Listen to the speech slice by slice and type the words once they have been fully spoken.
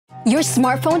Your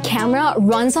smartphone camera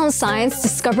runs on science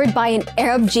discovered by an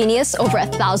Arab genius over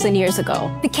 1,000 years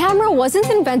ago. The camera wasn't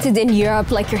invented in Europe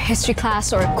like your history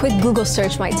class or a quick Google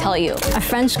search might tell you. A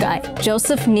French guy,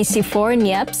 Joseph Nicephore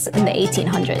Niepce, in the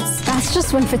 1800s. That's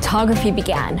just when photography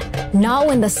began, not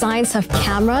when the science of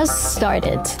cameras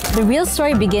started. The real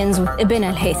story begins with Ibn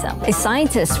al-Haytham, a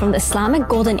scientist from the Islamic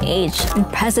Golden Age in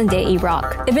present-day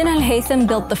Iraq. Ibn al-Haytham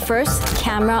built the first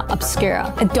camera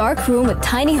obscura, a dark room with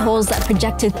tiny holes that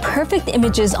projected perfect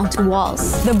images onto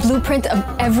walls, the blueprint of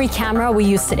every camera we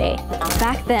use today.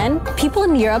 Back then, people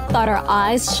in Europe thought our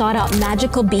eyes shot out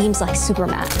magical beams like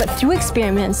Superman. But through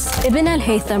experiments, Ibn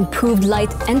al-Haytham proved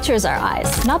light enters our eyes,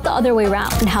 not the other way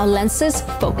around, and how lenses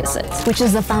focus it, which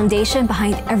is the foundation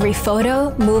behind every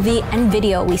photo, movie, and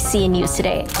video we see and use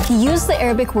today. He used the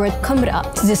Arabic word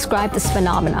كاميرا to describe this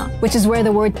phenomena, which is where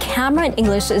the word camera in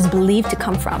English is believed to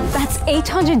come from. That's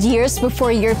 800 years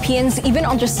before Europeans even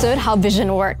understood how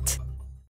vision worked.